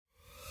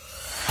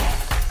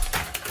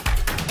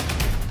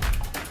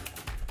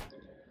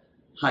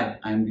Hi,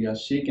 I am Riya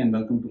Sheikh and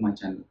welcome to my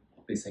channel,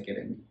 Apace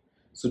Academy.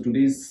 So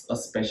today is a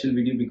special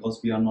video because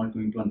we are not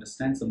going to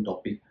understand some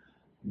topic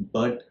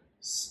but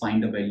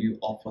find a value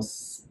of a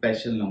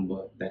special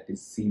number, that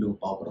is 0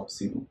 power of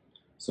 0.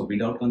 So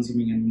without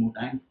consuming any more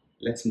time,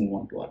 let's move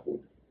on to our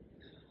board.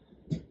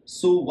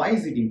 So why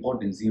is it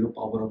important, 0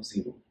 power of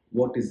 0?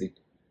 What is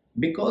it?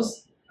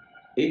 Because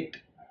it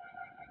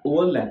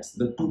overlaps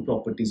the two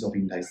properties of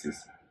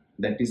indices,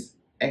 that is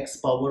x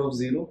power of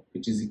 0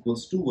 which is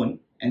equals to 1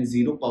 and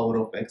 0 power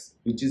of x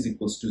which is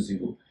equals to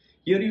 0.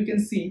 Here you can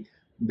see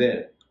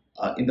that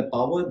in the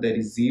power there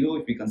is 0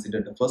 if we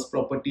consider the first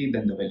property,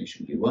 then the value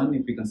should be 1.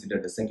 If we consider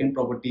the second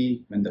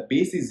property, when the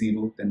base is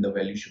 0, then the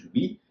value should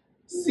be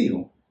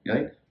 0,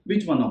 right?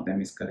 Which one of them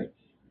is correct?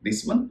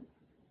 This one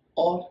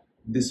or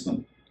this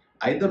one?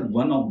 Either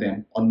one of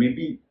them or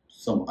maybe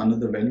some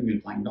another value,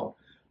 we'll find out.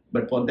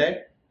 But for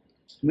that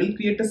we'll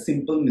create a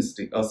simple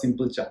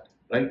chart,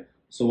 right?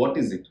 So what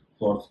is it?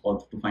 For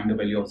to find a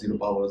value of 0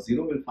 power of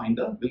 0,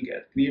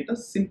 create a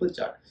simple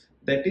chart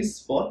that is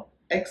for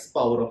x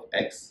power of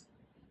x,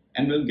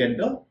 and we'll get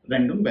the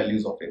random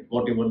values of it,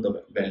 whatever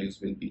the values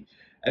will be,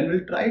 and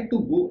we'll try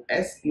to go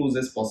as close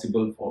as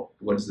possible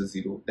towards the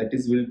 0. That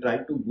is, we'll try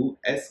to go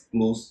as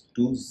close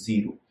to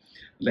 0.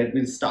 Like,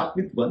 we'll start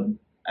with 1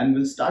 and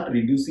we'll start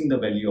reducing the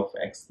value of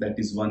x, that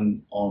is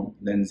 1, or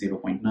then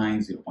 0.9,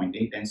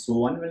 0.8 and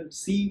so on. We'll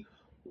see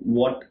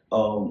what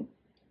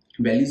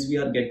values we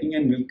are getting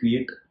and we'll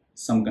create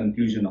some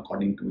conclusion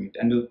according to it,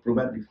 and we'll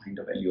probably find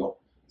a value of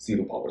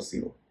 0 power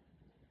 0.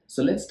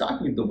 So let's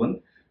start with the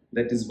 1,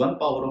 that is 1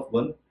 power of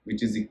 1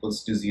 which is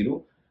equals to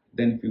 0.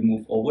 Then if we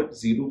move forward,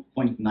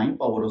 0.9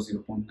 power of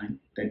 0.9,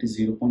 that is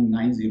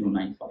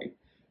 0.9095.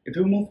 If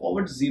we move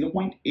forward,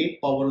 0.8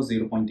 power of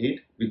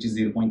 0.8 which is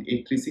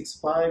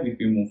 0.8365. If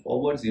we move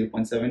forward,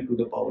 0.7 to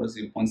the power of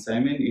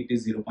 0.7, it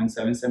is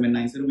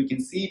 0.7790. We can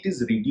see it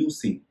is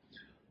reducing.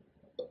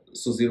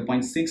 So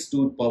 0.6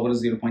 to power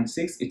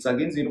 0.6, it's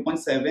again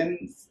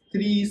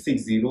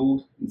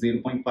 0.7360,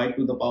 0.5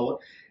 to the power.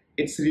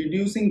 It's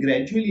reducing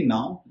gradually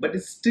now, but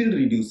it's still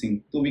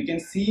reducing. So we can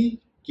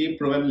see,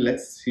 probably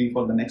let's see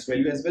for the next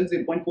value as well,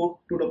 0.4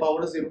 to the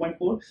power of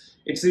 0.4.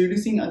 It's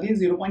reducing again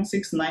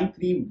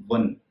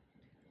 0.6931.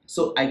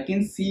 So I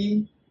can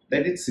see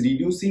that it's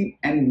reducing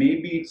and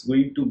maybe it's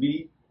going to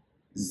be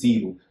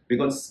 0,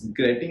 because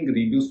getting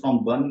reduced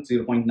from 1, 0.9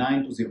 to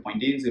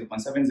 0.8,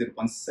 0.7,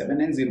 0.7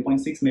 and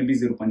 0.6, maybe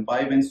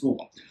 0.5 and so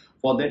on.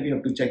 For that we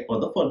have to check for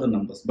the further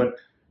numbers, but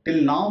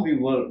till now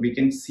we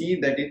can see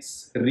that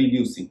it's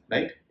reducing,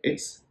 right?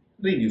 It's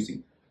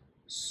reducing.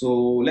 So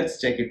let's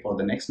check it for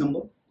the next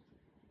number,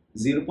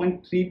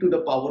 0.3 to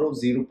the power of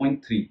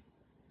 0.3,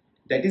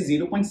 that is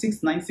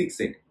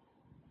 0.6968.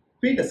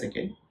 Wait a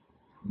second,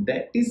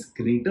 that is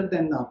greater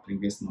than our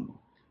previous number.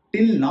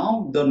 Till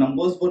now the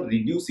numbers were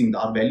reducing,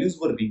 our values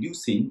were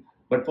reducing,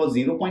 but for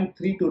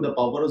 0.3 to the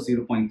power of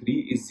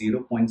 0.3 is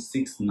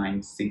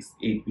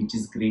 0.6968, which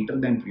is greater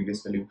than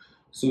previous value.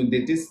 So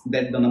that is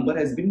that the number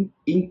has been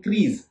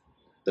increased.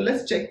 So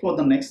let's check for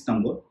the next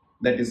number,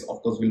 that is,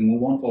 of course, we'll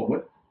move on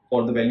forward.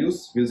 For the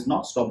values, we'll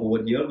not stop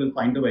over here. We'll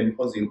find the value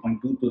for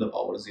 0.2 to the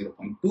power of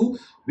 0.2,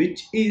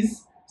 which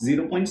is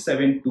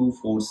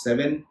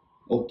 0.7247.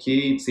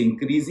 okay, it's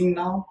increasing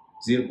now.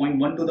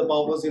 0.1 to the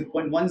power of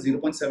 0.1,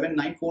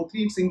 0.7943,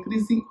 it's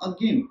increasing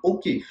again.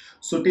 Okay,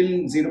 so till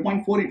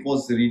 0.4 it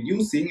was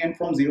reducing, and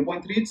from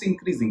 0.3 it's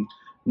increasing.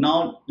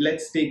 Now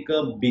let's take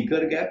a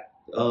bigger gap,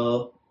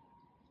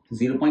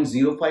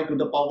 0.05 to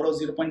the power of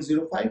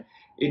 0.05,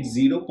 it's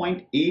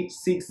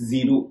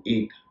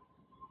 0.8608.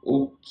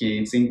 okay,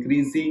 it's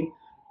increasing.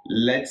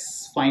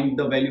 Let's find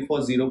the value for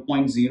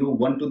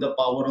 0.01 to the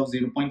power of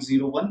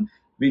 0.01,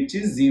 which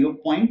is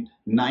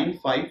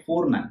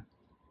 0.9549.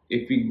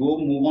 If we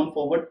move on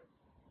forward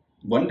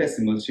one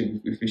decimal,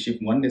 if we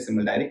shift one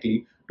decimal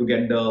directly to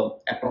get the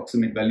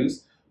approximate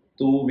values,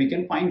 so we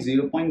can find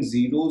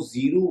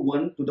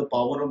 0.001 to the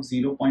power of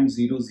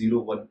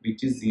 0.001,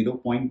 which is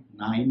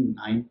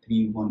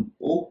 0.9931.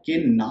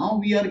 okay, now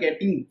we are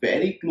getting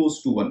very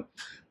close to 1.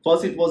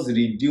 First it was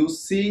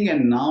reducing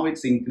and now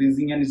it's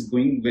increasing and it's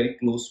going very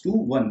close to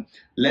 1.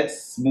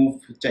 Let's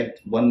check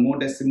one more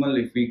decimal.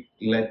 If we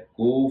let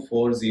go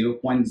for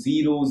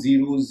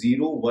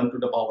 0.0001 to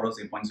the power of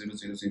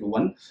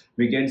 0.0001,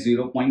 we get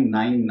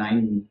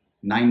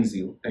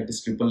 0.9990, that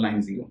is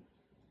 990.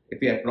 If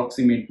we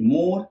approximate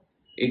more,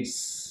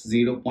 it's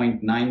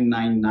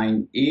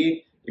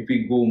 0.9998. If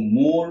we go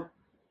more,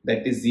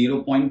 that is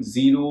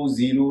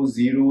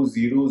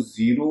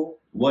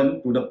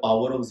 0.000001 to the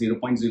power of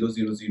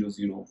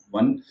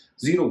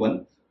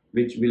 0.000001,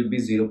 which will be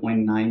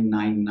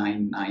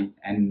 0.9999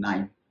 and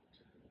 9.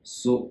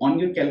 So on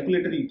your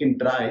calculator you can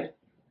try,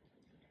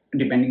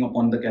 depending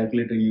upon the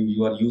calculator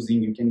you are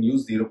using, you can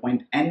use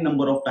 0.n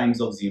number of times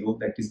of 0,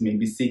 that is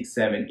maybe 6,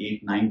 7,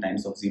 8, 9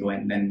 times of 0,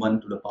 and then 1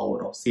 to the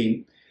power of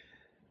same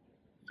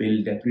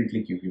will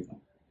definitely give you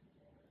 1.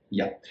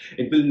 Yeah,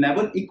 it will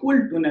never be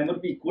equal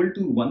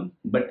to 1,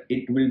 but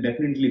it will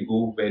definitely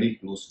go very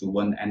close to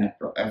 1, and at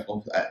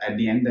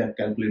the end the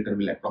calculator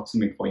will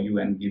approximate for you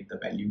and give the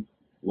value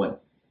 1.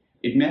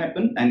 It may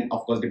happen, and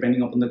of course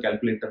depending upon the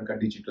calculator ka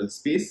digital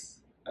space,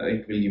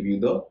 it will give you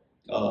the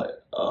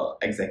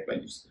exact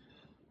values.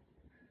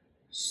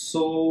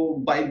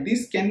 So by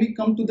this, can we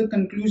come to the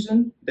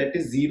conclusion that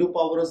is 0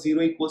 power of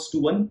 0 equals to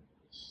 1?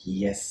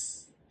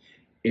 Yes.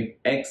 If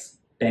x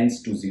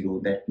tends to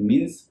 0, that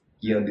means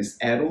here this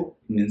arrow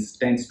means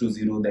tends to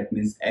 0, that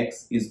means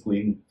x is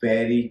going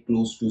very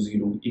close to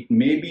 0. It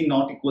may be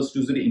not equals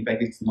to 0, in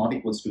fact it's not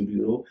equals to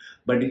 0,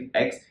 but if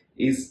x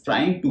is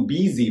trying to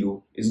be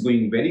 0, is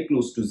going very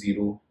close to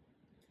 0,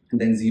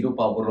 then 0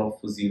 power of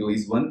 0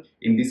 is 1.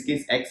 In this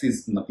case x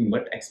is nothing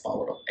but x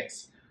power of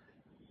x,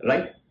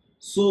 right?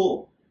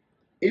 So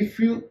if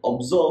you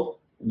observe,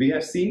 we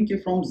have seen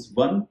from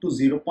 1 to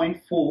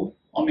 0.4,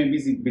 or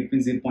maybe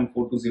between 0.4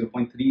 to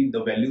 0.3,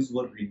 the values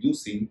were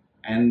reducing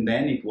and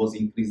then it was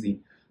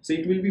increasing. So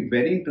it will be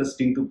very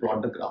interesting to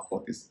plot the graph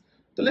for this.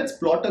 So let's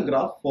plot a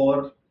graph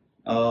for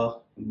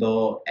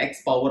the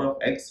x power of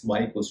x,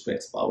 y equals to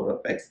x power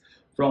of x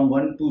from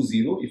 1 to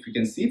 0. If you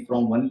can see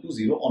from 1 to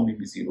 0, or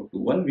maybe 0 to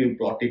 1, we will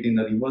plot it in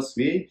the reverse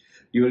way.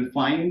 You will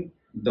find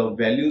the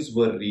values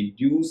were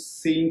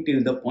reducing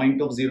till the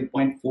point of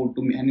 0.4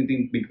 to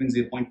anything between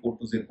 0.4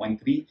 to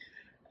 0.3,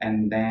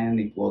 and then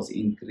it was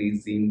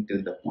increasing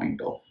till the point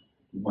of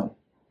 1.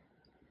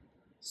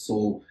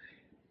 So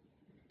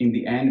in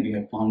the end we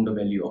have found a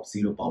value of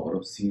 0 power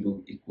of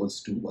 0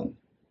 equals to 1.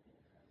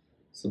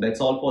 So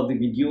that's all for the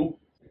video,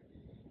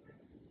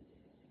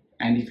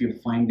 and if you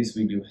find this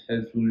video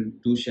helpful,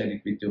 do share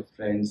it with your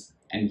friends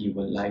and give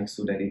a like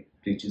so that it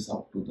reaches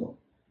out to the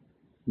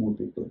more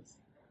people.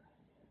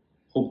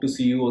 Hope to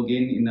see you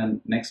again in the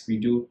next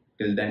video.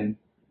 Till then,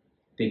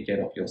 take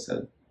care of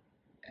yourself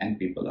and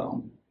people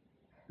around you.